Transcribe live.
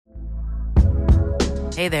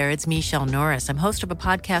Hey there, it's Michelle Norris. I'm host of a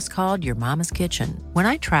podcast called Your Mama's Kitchen. When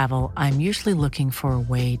I travel, I'm usually looking for a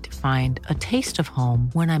way to find a taste of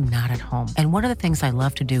home when I'm not at home. And one of the things I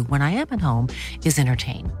love to do when I am at home is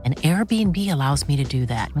entertain. And Airbnb allows me to do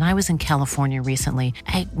that. When I was in California recently,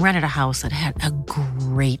 I rented a house that had a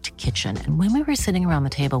great kitchen. And when we were sitting around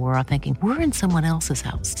the table, we were all thinking, we're in someone else's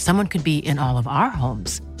house. Someone could be in all of our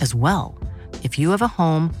homes as well. If you have a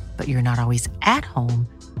home, but you're not always at home,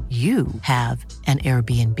 you have an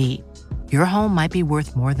Airbnb. Your home might be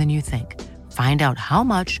worth more than you think. Find out how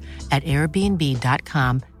much at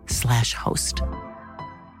airbnb.com/host.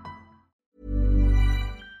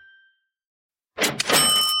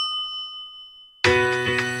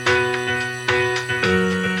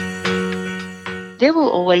 There will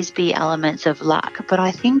always be elements of luck, but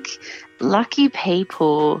I think lucky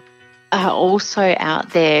people are also out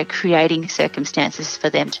there creating circumstances for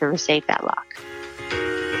them to receive that luck.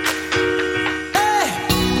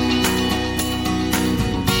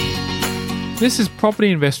 This is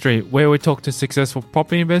Property Investory, where we talk to successful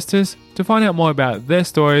property investors to find out more about their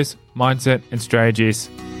stories, mindset, and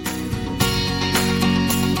strategies.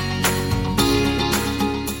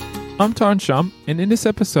 I'm Tyron Shum, and in this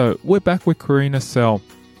episode, we're back with Karina Sell.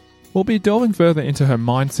 We'll be delving further into her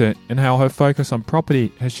mindset and how her focus on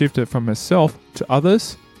property has shifted from herself to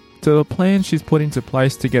others, to the plan she's put into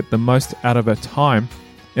place to get the most out of her time,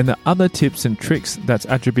 and the other tips and tricks that's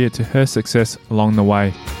attributed to her success along the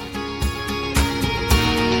way.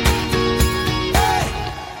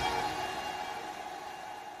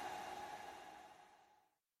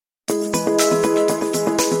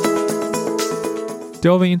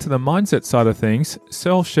 Delving into the mindset side of things,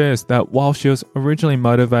 Sel shares that while she was originally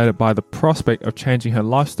motivated by the prospect of changing her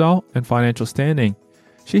lifestyle and financial standing,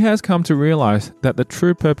 she has come to realize that the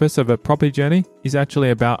true purpose of her property journey is actually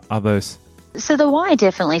about others. So the why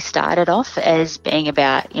definitely started off as being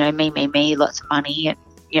about, me, lots of money, and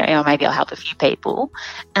maybe I'll help a few people.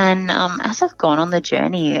 And as I've gone on the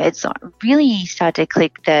journey, it's really started to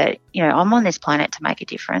click that, I'm on this planet to make a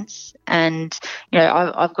difference. And,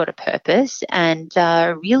 I've got a purpose. And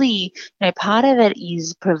really, part of it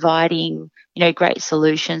is providing, great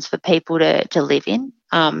solutions for people to live in.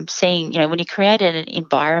 Seeing, when you create an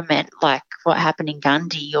environment like what happened in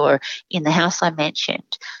Gundy or in the house I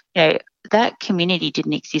mentioned, that community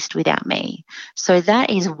didn't exist without me. So that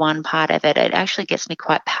is one part of it. It actually gets me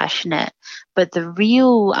quite passionate. But the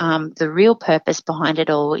real purpose behind it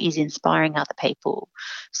all is inspiring other people.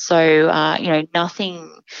 So,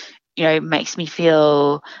 nothing, makes me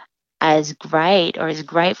feel as great or as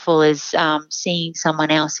grateful as seeing someone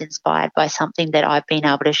else inspired by something that I've been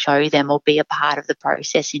able to show them or be a part of the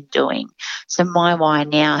process in doing. So my why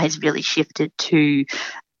now has really shifted to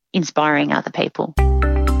inspiring other people.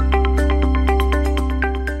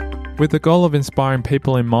 With the goal of inspiring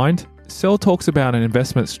people in mind, Sel talks about an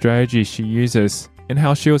investment strategy she uses and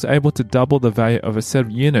how she was able to double the value of a set of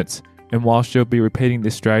units, and while she'll be repeating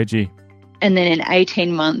this strategy. And then an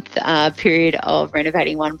 18-month period of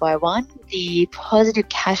renovating one by one, the positive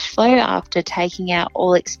cash flow after taking out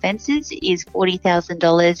all expenses is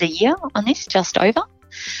 $40,000 a year on this, just over.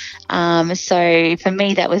 So for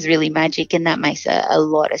me, that was really magic, and that makes a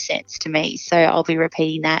lot of sense to me. So I'll be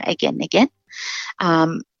repeating that again and again.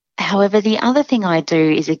 However, the other thing I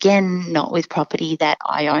do is, again, not with property that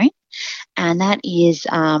I own, and that is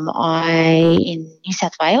I, in New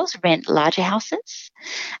South Wales, rent larger houses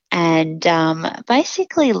and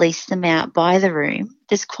basically lease them out by the room.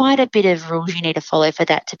 There's quite a bit of rules you need to follow for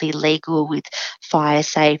that to be legal, with fire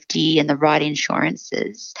safety and the right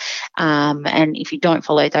insurances. And if you don't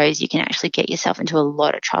follow those, you can actually get yourself into a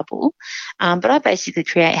lot of trouble. But I basically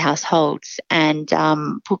create households and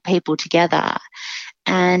put people together.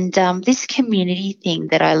 And this community thing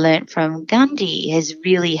that I learnt from Gundy has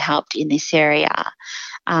really helped in this area.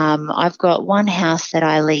 I've got one house that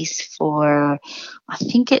I lease for, I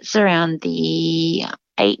think it's around the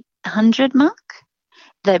 800 mark,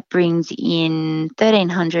 that brings in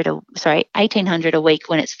 $1,800 a week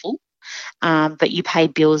when it's full. But you pay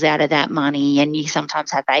bills out of that money, and you sometimes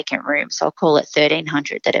have vacant rooms. So I'll call it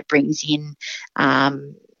 $1,300 that it brings in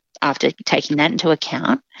after taking that into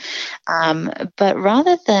account. But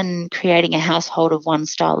rather than creating a household of one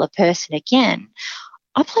style of person, again,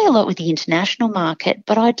 I play a lot with the international market,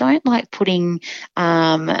 but I don't like putting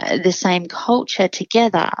the same culture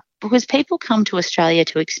together, because people come to Australia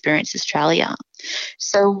to experience Australia.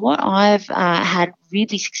 So what I've had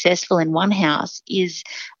really successful in one house is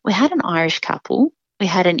we had an Irish couple, we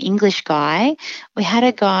had an English guy, we had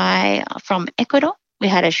a guy from Ecuador, we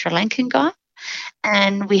had a Sri Lankan guy,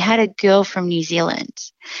 and we had a girl from New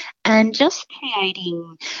Zealand. And just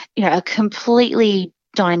creating, a completely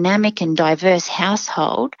dynamic and diverse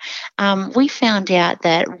household, we found out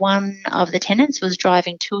that one of the tenants was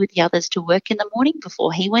driving two of the others to work in the morning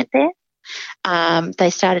before he went there. They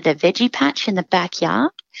started a veggie patch in the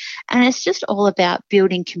backyard, and it's just all about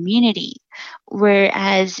building community.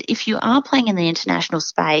 Whereas if you are playing in the international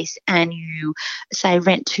space and you say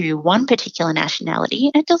rent to one particular nationality,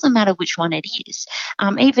 it doesn't matter which one it is,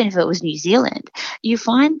 even if it was New Zealand, you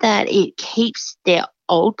find that it keeps their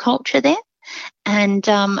old culture there. And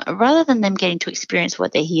rather than them getting to experience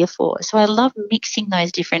what they're here for. So I love mixing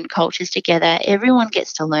those different cultures together. Everyone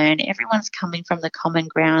gets to learn. Everyone's coming from the common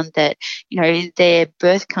ground that, their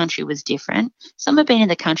birth country was different. Some have been in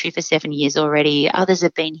the country for 7 years already. Others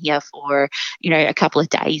have been here for, a couple of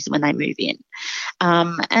days when they move in.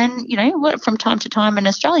 From time to time, an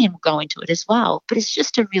Australian will go into it as well. But it's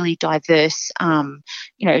just a really diverse,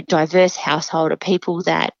 diverse household of people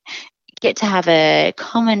that get to have a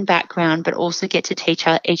common background, but also get to teach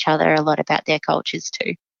each other a lot about their cultures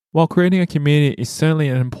too. While creating a community is certainly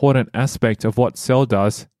an important aspect of what Sel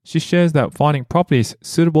does, she shares that finding properties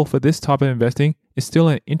suitable for this type of investing is still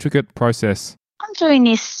an intricate process. I'm doing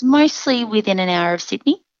this mostly within an hour of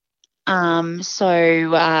Sydney.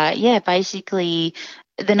 Basically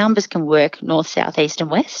the numbers can work north, south, east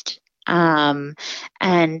and west. I've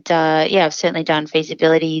certainly done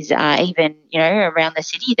feasibilities, even, around the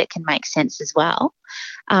city that can make sense as well.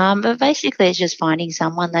 But basically it's just finding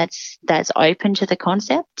someone that's open to the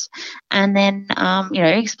concept and then,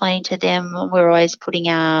 explaining to them we're always putting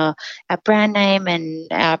our brand name and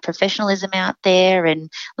our professionalism out there and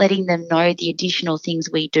letting them know the additional things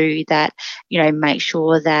we do that, make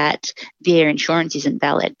sure that their insurance isn't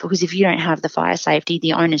valid. Because if you don't have the fire safety,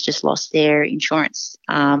 the owner's just lost their insurance.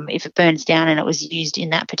 If it burns down and it was used in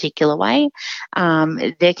that particular way,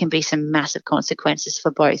 there can be some massive consequences for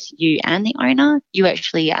both you and the owner. You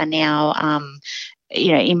actually are now,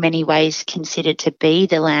 in many ways considered to be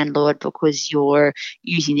the landlord because you're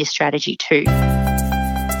using this strategy too.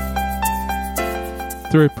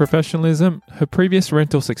 Through professionalism, her previous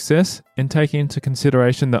rental success, and taking into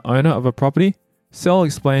consideration the owner of a property, Sel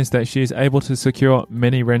explains that she is able to secure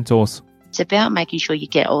many rentals. It's about making sure you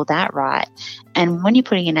get all that right. And when you're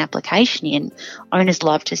putting an application in, owners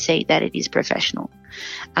love to see that it is professional.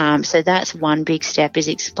 So that's one big step, is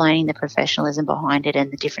explaining the professionalism behind it and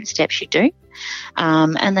the different steps you do.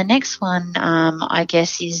 And the next one, I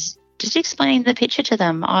guess, is just explaining the picture to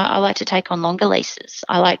them. I like to take on longer leases.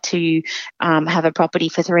 I like to have a property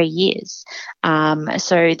for 3 years.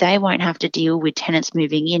 So they won't have to deal with tenants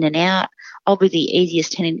moving in and out. I'll be the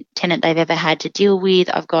easiest tenant they've ever had to deal with.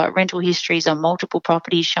 I've got rental histories on multiple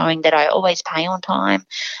properties showing that I always pay on time.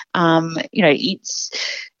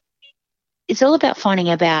 It's all about finding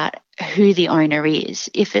about who the owner is.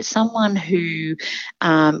 If it's someone who,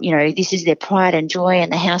 this is their pride and joy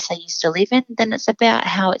and the house they used to live in, then it's about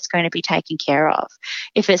how it's going to be taken care of.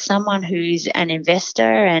 If it's someone who's an investor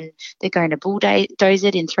and they're going to bulldoze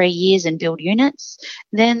it in 3 years and build units,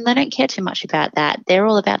 then they don't care too much about that. They're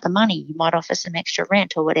all about the money. You might offer some extra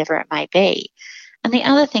rent or whatever it may be. And the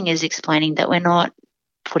other thing is explaining that we're not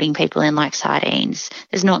putting people in like sardines.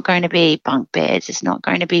 There's not going to be bunk beds. It's not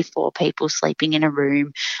going to be 4 people sleeping in a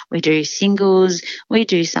room. We do singles, we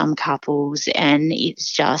do some couples, and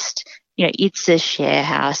it's just, it's a share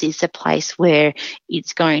house. It's a place where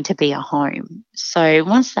it's going to be a home. So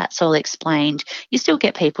once that's all explained, you still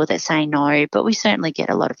get people that say no, but we certainly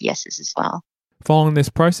get a lot of yeses as well. Following this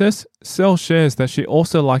process, Sel shares that she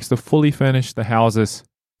also likes to fully furnish the houses.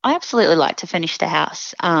 I absolutely like to finish the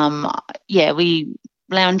house. We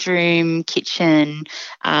lounge room, kitchen,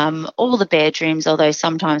 all the bedrooms, although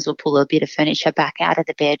sometimes we'll pull a bit of furniture back out of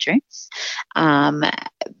the bedrooms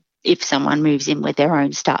if someone moves in with their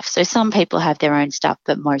own stuff. So some people have their own stuff,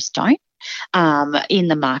 but most don't. In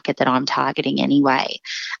the market that I'm targeting anyway.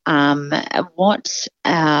 I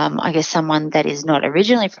guess someone that is not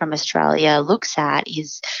originally from Australia looks at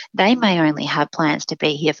is they may only have plans to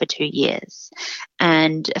be here for 2 years.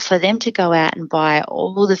 And for them to go out and buy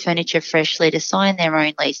all the furniture freshly, to sign their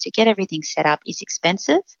own lease, to get everything set up is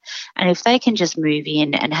expensive. And if they can just move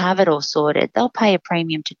in and have it all sorted, they'll pay a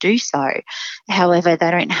premium to do so. However,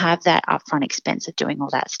 they don't have that upfront expense of doing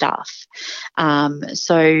all that stuff.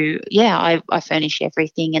 I furnish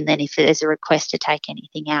everything, and then if there's a request to take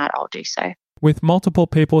anything out, I'll do so. With multiple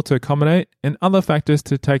people to accommodate and other factors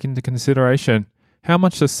to take into consideration, how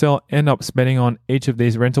much does Sel end up spending on each of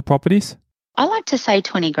these rental properties? I like to say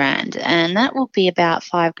 20 grand, and that will be about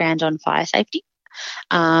 5 grand on fire safety.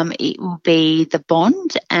 It will be the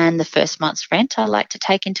bond and the first month's rent I like to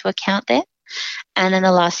take into account there. And then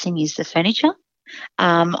the last thing is the furniture.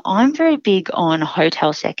 I'm very big on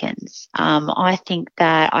hotel seconds. I think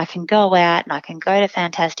that I can go out and I can go to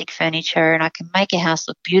fantastic furniture and I can make a house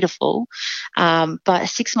look beautiful, but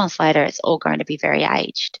 6 months later, it's all going to be very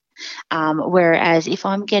aged. Whereas if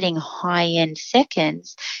I'm getting high-end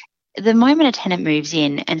seconds, the moment a tenant moves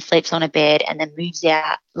in and sleeps on a bed and then moves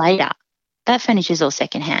out later, that furniture is all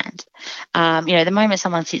secondhand. The moment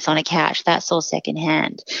someone sits on a couch, that's all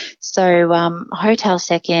secondhand. So hotel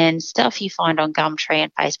second, stuff you find on Gumtree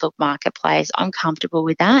and Facebook Marketplace, I'm comfortable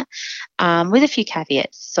with that, with a few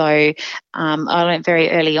caveats. So I learned very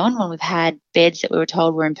early on when we've had beds that we were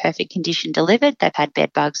told were in perfect condition delivered, they've had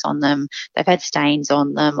bed bugs on them, they've had stains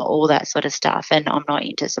on them, all that sort of stuff, and I'm not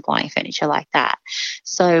into supplying furniture like that.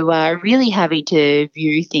 So really having to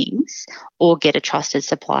view things or get a trusted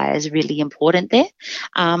supplier is really important there.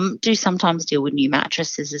 Do sometimes deal with new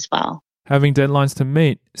mattresses as well. Having deadlines to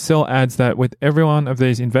meet, Sel adds that with every one of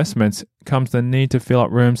these investments comes the need to fill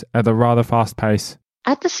up rooms at a rather fast pace.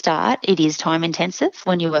 At the start, it is time intensive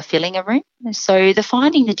when you are filling a room. So the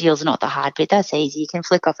finding the deal is not the hard bit. That's easy. You can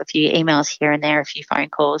flick off a few emails here and there, a few phone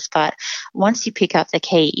calls. But once you pick up the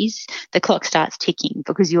keys, the clock starts ticking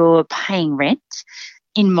because you're paying rent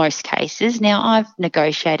in most cases. Now, I've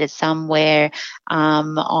negotiated some where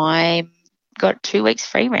I'm got 2 weeks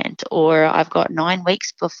free rent, or I've got 9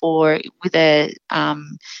 weeks before with the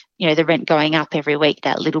rent going up every week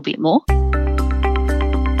that little bit more.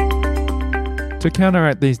 To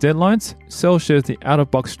counteract these deadlines, Sel shares the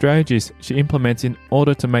out-of-box strategies she implements in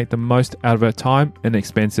order to make the most out of her time and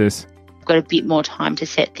expenses. I've got a bit more time to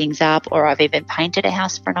set things up, or I've even painted a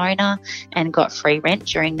house for an owner and got free rent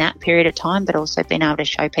during that period of time, but also been able to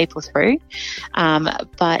show people through. In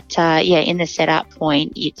the setup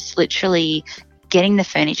point, it's literally getting the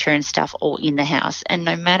furniture and stuff all in the house. And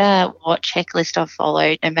no matter what checklist I've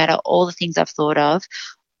followed, no matter all the things I've thought of,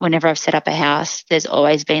 whenever I've set up a house, there's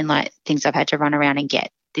always been like things I've had to run around and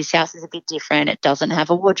get. This house is a bit different. It doesn't have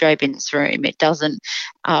a wardrobe in this room. It doesn't,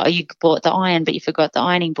 you bought the iron, but you forgot the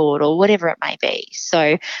ironing board or whatever it may be.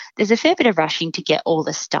 So there's a fair bit of rushing to get all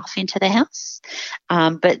the stuff into the house.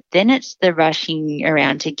 But then it's the rushing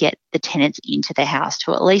around to get the tenants into the house,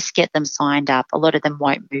 to at least get them signed up. A lot of them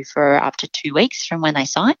won't move for up to 2 weeks from when they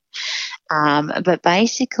sign. But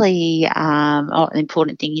basically, the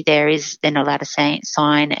important thing there is they're not allowed to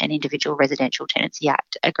sign an individual residential tenancy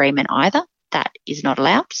act agreement either. That is not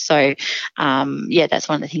allowed. So, that's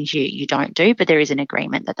one of the things you don't do, but there is an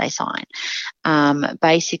agreement that they sign.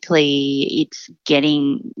 Basically, it's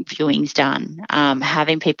getting viewings done,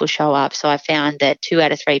 having people show up. So I found that 2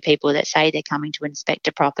 out of 3 people that say they're coming to inspect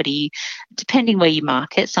a property, depending where you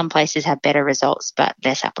market, some places have better results but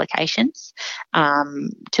less applications. 2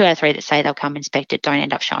 out of 3 that say they'll come inspect it don't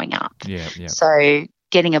end up showing up. Yeah. So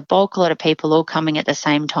getting a bulk lot of people all coming at the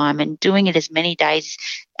same time and doing it as many days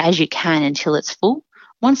as you can until it's full.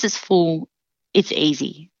 Once it's full, it's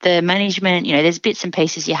easy. The management, there's bits and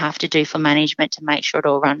pieces you have to do for management to make sure it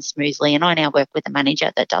all runs smoothly. And I now work with a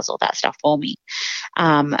manager that does all that stuff for me.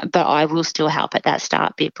 But I will still help at that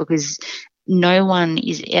start bit because no one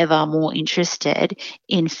is ever more interested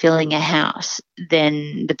in filling a house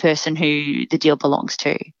than the person who the deal belongs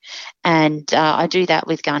to. And I do that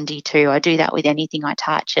with Gundy too. I do that with anything I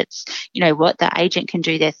touch. It's, the agent can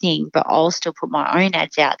do their thing, but I'll still put my own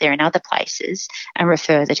ads out there in other places and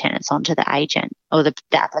refer the tenants onto the agent or the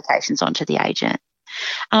applications onto the agent.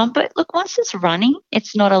 But look, once it's running,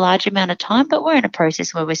 it's not a large amount of time, but we're in a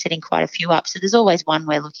process where we're setting quite a few up. So there's always one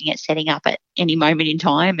we're looking at setting up at any moment in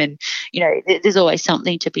time. And, there's always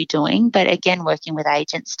something to be doing. But again, working with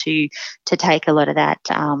agents to take a lot of that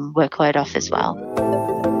workload off as well.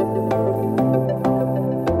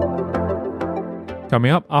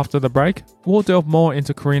 Coming up after the break, we'll delve more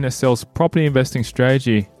into Karina Sel's property investing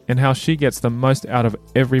strategy and how she gets the most out of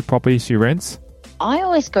every property she rents. I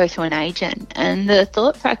always go through an agent, and the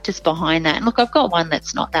thought practice behind that, and look, I've got one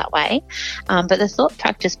that's not that way, but the thought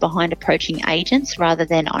practice behind approaching agents rather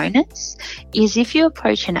than owners is if you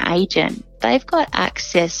approach an agent, they've got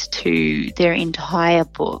access to their entire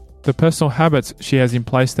book. The personal habits she has in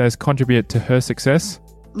place that has contributed to her success.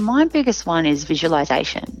 My biggest one is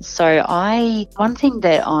visualization. So one thing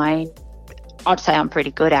that I'd say I'm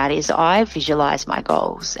pretty good at is I visualize my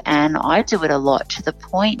goals, and I do it a lot to the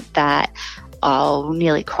point that I'll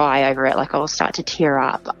nearly cry over it, like I'll start to tear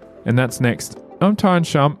up. And that's next. I'm Tyron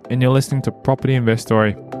Shum, and you're listening to Property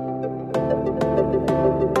Investory.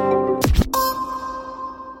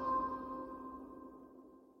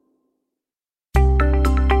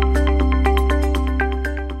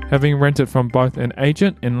 Having rented from both an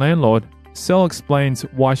agent and landlord, Sel explains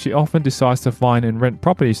why she often decides to find and rent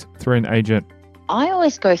properties through an agent. I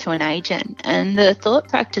always go through an agent, and the thought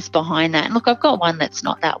practice behind that, and look, I've got one that's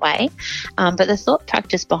not that way, but the thought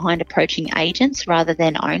practice behind approaching agents rather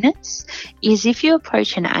than owners is if you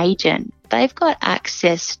approach an agent, they've got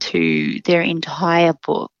access to their entire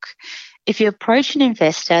book. If you approach an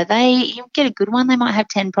investor, you get a good one, they might have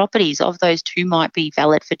 10 properties. Of those, 2 might be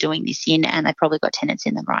valid for doing this in, and they've probably got tenants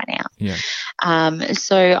in them right now. Yeah.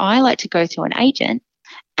 So I like to go through an agent,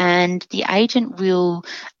 and the agent will,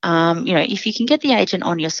 if you can get the agent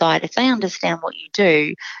on your side, if they understand what you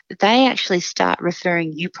do, they actually start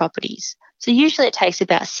referring you properties. So usually it takes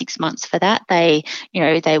about 6 months for that. They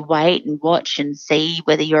wait and watch and see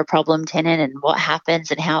whether you're a problem tenant and what happens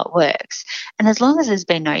and how it works. And as long as there's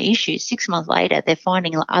been no issues, 6 months later, they're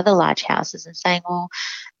finding other large houses and saying, well,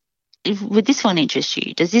 would this one interest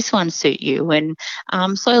you? Does this one suit you? And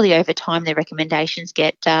slowly over time, their recommendations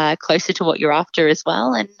get closer to what you're after as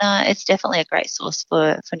well. And it's definitely a great source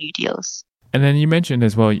for new deals. And then you mentioned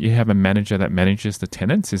as well, you have a manager that manages the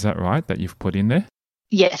tenants. Is that right, that you've put in there?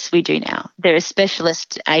 Yes, we do now. They're a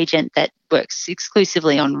specialist agent that works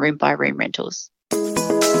exclusively on room-by-room rentals.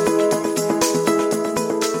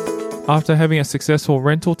 After having a successful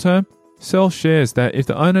rental term, Sel shares that if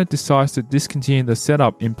the owner decides to discontinue the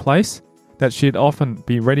setup in place, that she'd often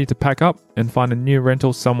be ready to pack up and find a new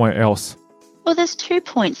rental somewhere else. Well, there's 2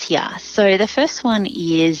 points here. So the first one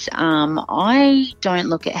is I don't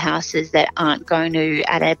look at houses that aren't going to,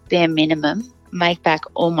 at a bare minimum, make back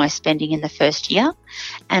all my spending in the first year.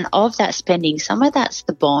 And of that spending, some of that's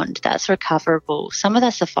the bond, that's recoverable. Some of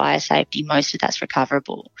that's the fire safety, most of that's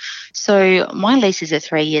recoverable. So my leases are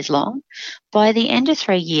 3 years long. By the end of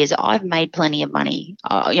 3 years, I've made plenty of money.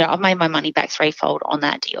 I've made my money back threefold on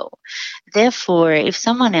that deal. Therefore, if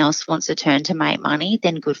someone else wants a turn to make money,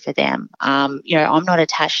 then good for them. I'm not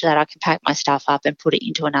attached to that. I can pack my stuff up and put it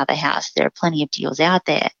into another house. There are plenty of deals out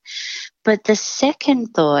there. But the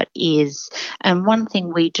second thought is, and one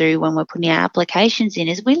thing we do when we're putting our applications in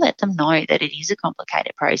is we let them know that it is a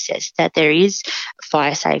complicated process, that there is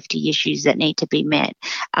fire safety issues that need to be met,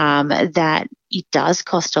 that it does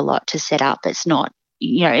cost a lot to set up. It's not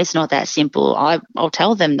that simple. I'll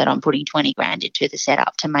tell them that I'm putting 20 grand into the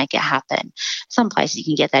setup to make it happen. Some places you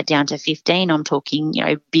can get that down to 15. I'm talking,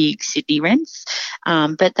 big Sydney rents.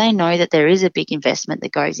 But they know that there is a big investment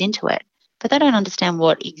that goes into it. But they don't understand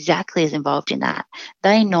what exactly is involved in that.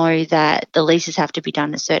 They know that the leases have to be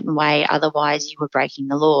done a certain way, otherwise you were breaking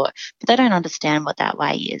the law. But they don't understand what that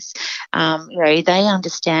way is. They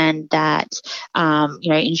understand that,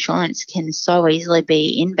 insurance can so easily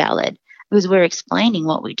be invalid because we're explaining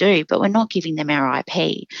what we do, but we're not giving them our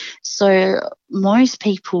IP. So most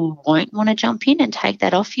people won't want to jump in and take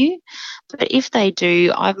that off you. But if they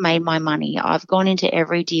do, I've made my money. I've gone into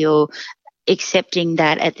every deal accepting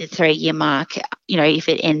that at the 3-year mark, if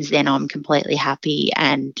it ends, then I'm completely happy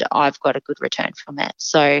and I've got a good return from it.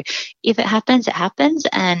 So if it happens, it happens,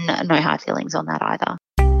 and no hard feelings on that either.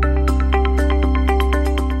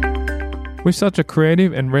 With such a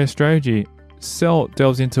creative and rare strategy, Sel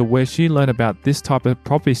delves into where she learned about this type of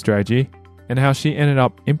property strategy and how she ended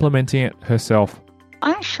up implementing it herself. I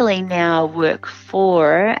actually now work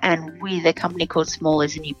for and with a company called Small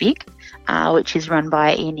is the New Big, which is run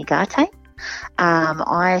by Ian Igate.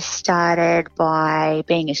 I started by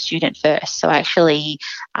being a student first, so I actually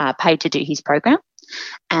paid to do his program,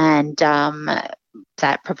 and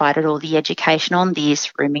that provided all the education on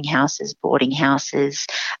this, rooming houses, boarding houses,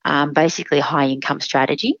 basically high income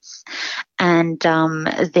strategies. And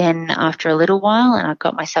then after a little while, and I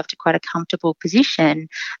got myself to quite a comfortable position,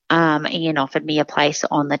 Ian offered me a place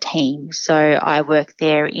on the team. So I work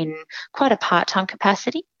there in quite a part-time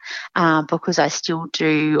capacity because I still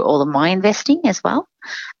do all of my investing as well.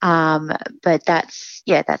 But that's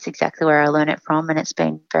exactly where I learned it from, and it's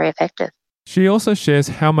been very effective. She also shares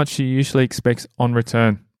how much she usually expects on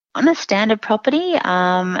return. On a standard property, 7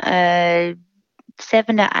 to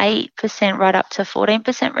 8%, right up to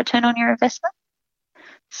 14% return on your investment.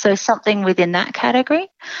 So something within that category.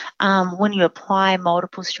 When you apply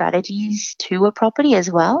multiple strategies to a property as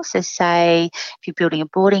well, so say if you're building a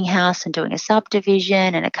boarding house and doing a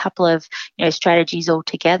subdivision and a couple of strategies all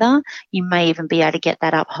together, you may even be able to get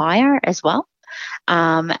that up higher as well.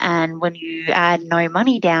 And when you add no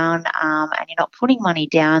money down and you're not putting money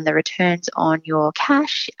down, the returns on your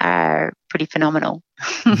cash are pretty phenomenal.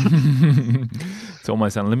 It's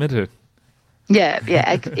almost unlimited.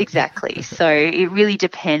 Exactly. So it really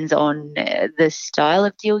depends on the style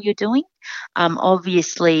of deal you're doing.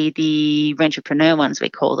 Obviously, the rentrepreneur ones, we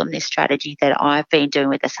call them, this strategy that I've been doing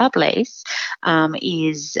with the sublease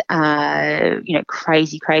is,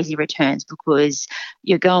 crazy returns, because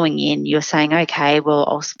you're going in, you're saying, okay, well,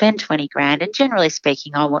 I'll spend 20 grand. And generally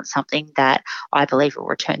speaking, I want something that I believe will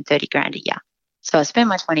return 30 grand a year. So I spend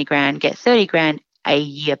my 20 grand, get 30 grand a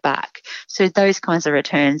year back. So those kinds of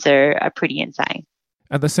returns are pretty insane.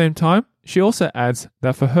 At the same time, she also adds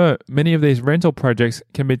that for her, many of these rental projects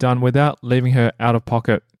can be done without leaving her out of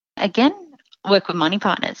pocket. Again, work with money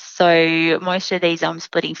partners. So most of these I'm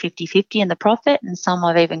splitting 50-50 in the profit, and some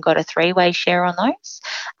I've even got a 3-way share on those.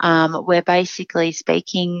 We're basically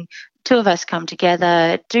speaking, 2 of us come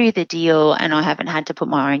together, do the deal, and I haven't had to put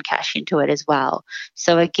my own cash into it as well.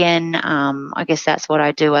 So again, I guess that's what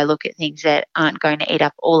I do. I look at things that aren't going to eat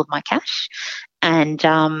up all of my cash and,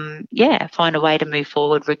 find a way to move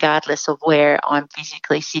forward regardless of where I'm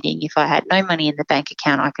physically sitting. If I had no money in the bank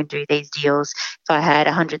account, I can do these deals. If I had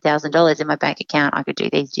 $100,000 in my bank account, I could do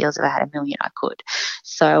these deals. If I had $1 million, I could.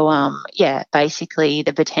 So, basically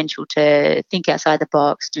the potential to think outside the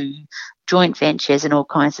box, do joint ventures and all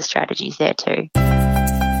kinds of strategies there too.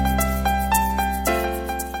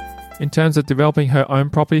 In terms of developing her own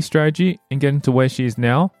property strategy and getting to where she is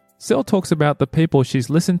now, Sel talks about the people she's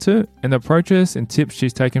listened to and the approaches and tips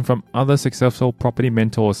she's taken from other successful property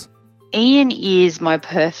mentors. Ian is my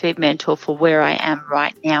perfect mentor for where I am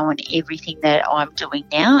right now and everything that I'm doing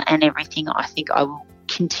now and everything I think I will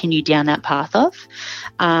continue down that path of.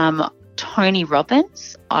 Tony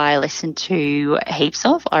Robbins, I listen to heaps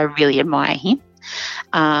of. I really admire him.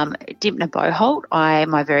 Dipna Boholt,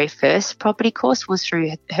 my very first property course was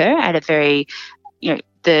through her at a very,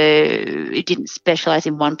 it didn't specialise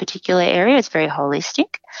in one particular area. It's very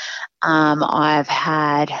holistic. I've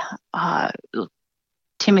had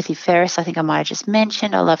Timothy Ferris, I think I might have just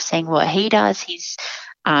mentioned. I love seeing what he does. He's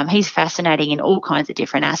fascinating in all kinds of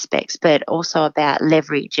different aspects, but also about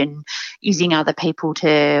leverage and using other people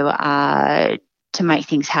to make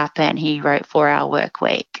things happen. He wrote 4-Hour Work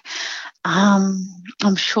Week.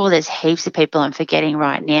 I'm sure there's heaps of people I'm forgetting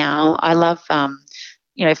right now. I love,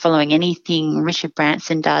 following anything Richard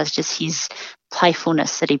Branson does, just his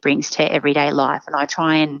playfulness that he brings to everyday life. And I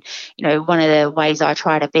try and, one of the ways I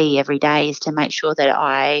try to be every day is to make sure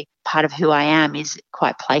that part of who I am is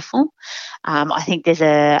quite playful. I think there's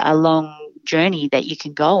a long journey that you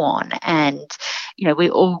can go on, and,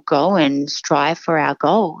 we all go and strive for our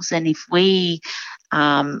goals. And if we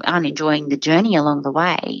aren't enjoying the journey along the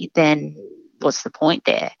way, then what's the point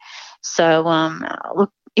there? So,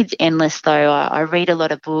 look, it's endless though. I read a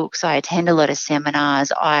lot of books. I attend a lot of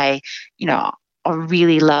seminars. I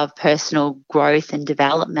really love personal growth and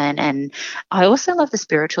development, and I also love the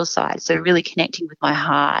spiritual side. So really connecting with my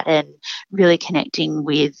heart and really connecting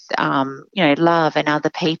with, love and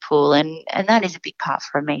other people. And that is a big part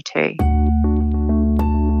for me too.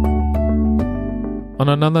 On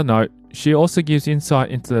another note, she also gives insight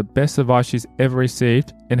into the best advice she's ever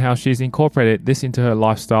received and how she's incorporated this into her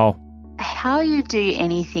lifestyle. How you do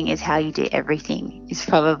anything is how you do everything is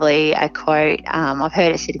probably a quote. I've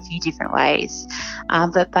heard it said a few different ways.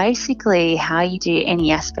 But basically how you do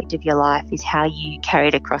any aspect of your life is how you carry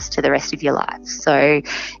it across to the rest of your life. So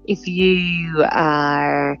if you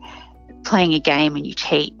are playing a game and you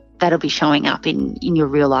cheat, that'll be showing up in your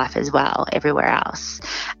real life as well, everywhere else.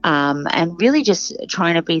 And really just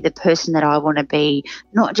trying to be the person that I want to be,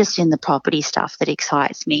 not just in the property stuff that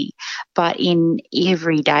excites me, but in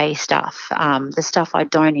everyday stuff, the stuff I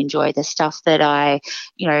don't enjoy, the stuff that I,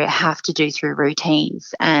 have to do through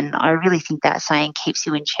routines. And I really think that saying keeps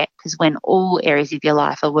you in check, because when all areas of your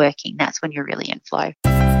life are working, that's when you're really in flow.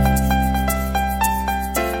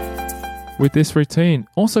 With this routine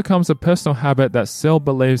also comes a personal habit that Sel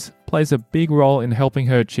believes plays a big role in helping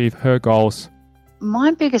her achieve her goals. My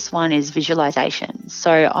biggest one is visualization.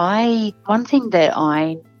 So one thing that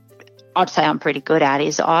I'd say I'm pretty good at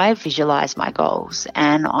is I visualize my goals,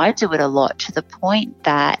 and I do it a lot to the point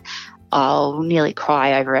that I'll nearly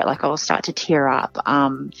cry over it. Like I'll start to tear up.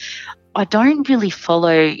 I don't really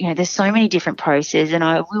follow, there's so many different processes, and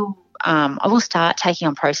I will start taking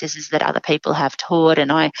on processes that other people have taught,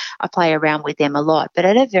 and I play around with them a lot. But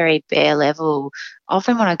at a very bare level,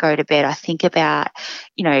 often when I go to bed, I think about,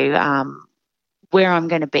 where I'm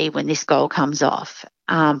going to be when this goal comes off,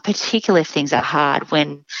 particularly if things are hard.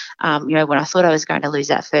 When I thought I was going to lose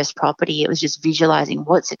that first property, it was just visualizing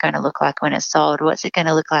what's it going to look like when it's sold, what's it going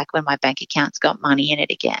to look like when my bank account's got money in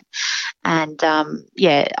it again. And,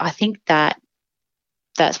 I think that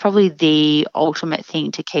that's probably the ultimate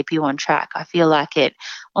thing to keep you on track. I feel like it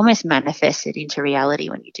almost manifested into reality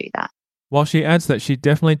when you do that. While she adds that she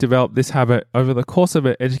definitely developed this habit over the course of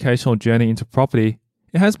her educational journey into property,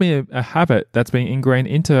 it has been a habit that's been ingrained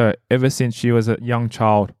into her ever since she was a young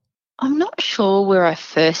child. I'm not sure where I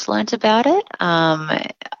first learnt about it.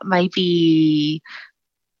 Maybe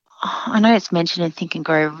I know it's mentioned in Think and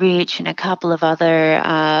Grow Rich and a couple of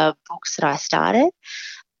other books that I started.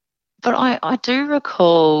 But I do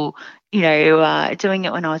recall, doing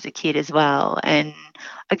it when I was a kid as well. And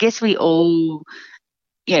I guess we all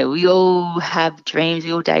have dreams,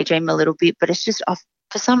 we all daydream a little bit, but it's just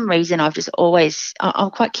for some reason I'm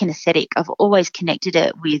quite kinesthetic. I've always connected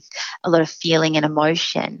it with a lot of feeling and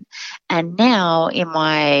emotion. And now in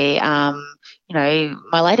my,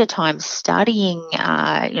 my later times studying,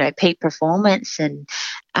 peak performance and,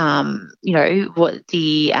 what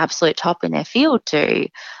the absolute top in their field do,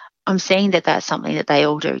 I'm seeing that that's something that they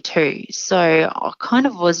all do too. So I kind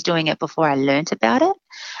of was doing it before I learnt about it,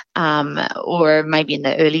 or maybe in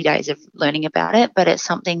the early days of learning about it, but it's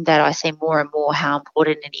something that I see more and more how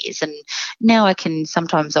important it is. And now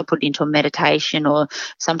sometimes I'll put it into a meditation, or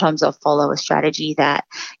sometimes I'll follow a strategy that,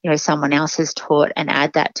 someone else has taught and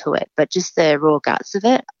add that to it. But just the raw guts of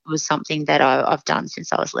it was something that I've done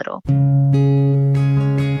since I was little.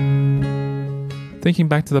 Thinking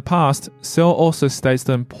back to the past, Sel also states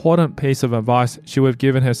the important piece of advice she would have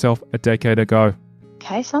given herself a decade ago.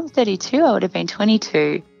 Okay, so I'm 32. I would have been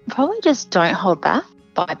 22. Probably just don't hold back.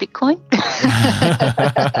 Buy Bitcoin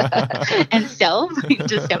and sell in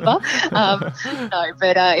December. But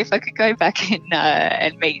if I could go back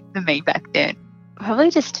and meet the me back then,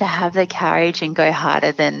 probably just to have the courage and go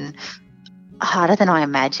harder than I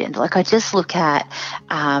imagined. Like, I just look at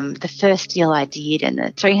the first deal I did and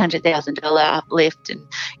the $300,000 uplift and,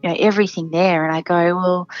 everything there. And I go,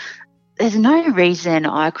 well, there's no reason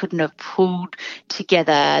I couldn't have pulled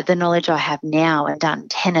together the knowledge I have now and done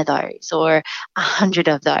 10 of those or 100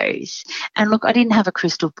 of those. And look, I didn't have a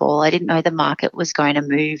crystal ball. I didn't know the market was going to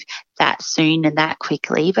move that soon and that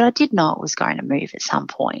quickly, but I did know it was going to move at some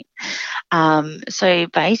point. So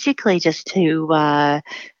basically just to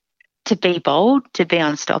be bold, to be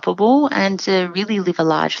unstoppable, and to really live a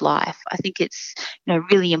large life. I think it's,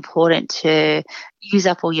 really important to use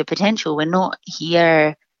up all your potential. We're not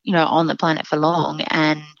here, on the planet for long,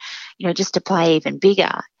 and, just to play even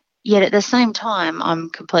bigger. Yet at the same time, I'm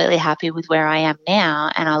completely happy with where I am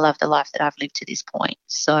now, and I love the life that I've lived to this point.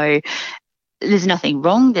 So there's nothing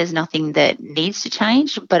wrong. There's nothing that needs to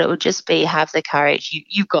change, but it would just be have the courage.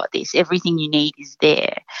 You've got this. Everything you need is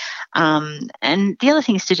there. And the other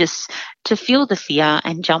thing is to feel the fear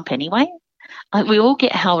and jump anyway. Like, we all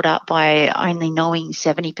get held up by only knowing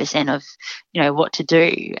 70% of, what to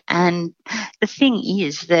do. And the thing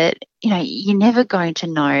is that, you're never going to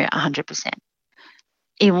know 100%.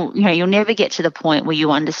 You'll never get to the point where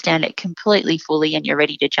you understand it completely fully and you're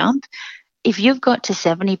ready to jump. If you've got to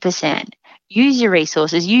 70%, use your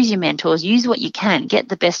resources, use your mentors, use what you can, get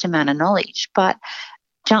the best amount of knowledge, but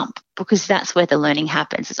jump, because that's where the learning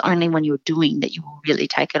happens. It's only when you're doing that you will really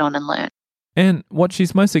take it on and learn. And what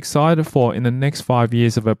she's most excited for in the next 5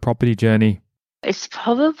 years of her property journey. It's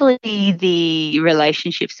probably the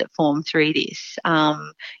relationships that form through this.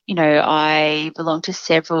 I belong to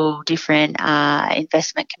several different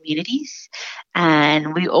investment communities,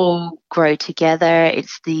 and we all grow together.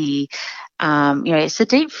 It's it's the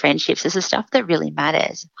deep friendships. It's the stuff that really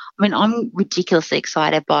matters. I mean, I'm ridiculously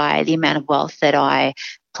excited by the amount of wealth that I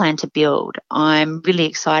plan to build. I'm really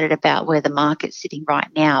excited about where the market's sitting right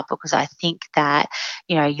now, because I think that,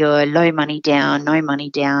 your low money down, no money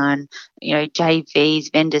down,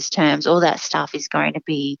 JVs, vendors terms, all that stuff is going to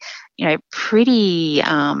be, pretty,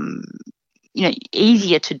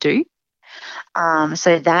 easier to do.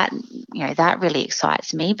 So that really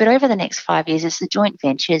excites me. But over the next 5 years, it's the joint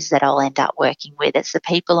ventures that I'll end up working with. It's the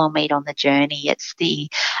people I'll meet on the journey. It's the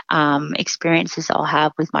experiences I'll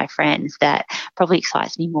have with my friends that probably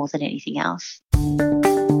excites me more than anything else.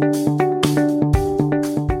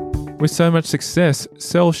 With so much success,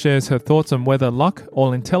 Sel shares her thoughts on whether luck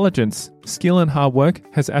or intelligence, skill and hard work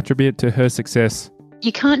has attributed to her success.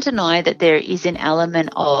 You can't deny that there is an element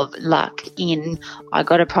of luck in, I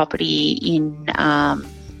got a property in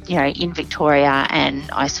Victoria, and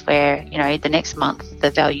I swear, the next month the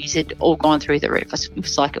values had all gone through the roof. It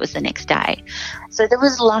was like it was the next day. So there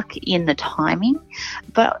was luck in the timing,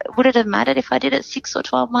 but would it have mattered if I did it 6 or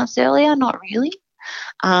 12 months earlier? Not really.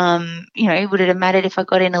 Would it have mattered if I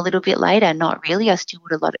got in a little bit later? Not really. I still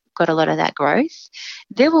would have got a lot of that growth.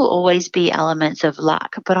 There will always be elements of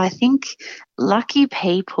luck, but I think lucky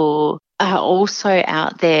people are also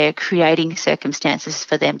out there creating circumstances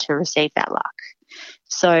for them to receive that luck.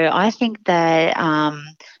 So I think that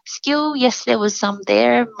skill, yes, there was some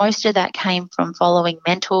there. Most of that came from following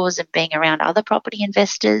mentors and being around other property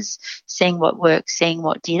investors, seeing what worked, seeing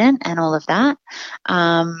what didn't, and all of that.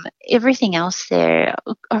 Everything else there,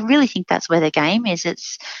 I really think that's where the game is.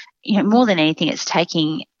 It's, more than anything, it's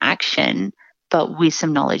taking action, but with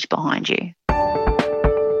some knowledge behind you.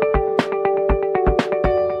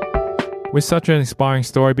 With such an inspiring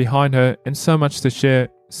story behind her and so much to share,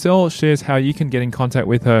 Sel shares how you can get in contact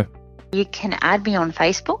with her. You can add me on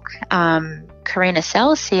Facebook, Corina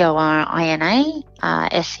Sell, Corina Sell,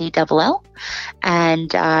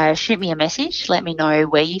 and shoot me a message. Let me know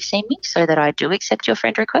where you've seen me so that I do accept your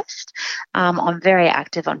friend request. I'm very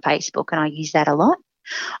active on Facebook and I use that a lot.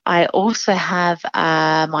 I also have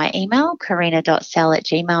my email,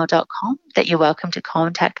 corina.sell@gmail.com, that you're welcome to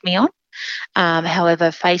contact me on.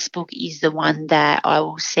 However, Facebook is the one that I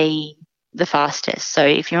will see the fastest. So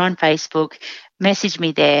if you're on Facebook, message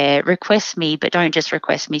me there, request me, but don't just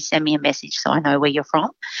request me, send me a message so I know where you're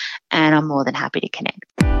from, and I'm more than happy to connect.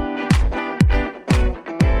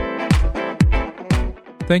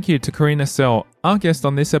 Thank you to Corina Sell, our guest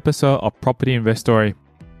on this episode of Property Investory.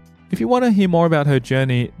 If you want to hear more about her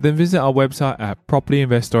journey, then visit our website at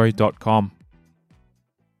propertyinvestory.com.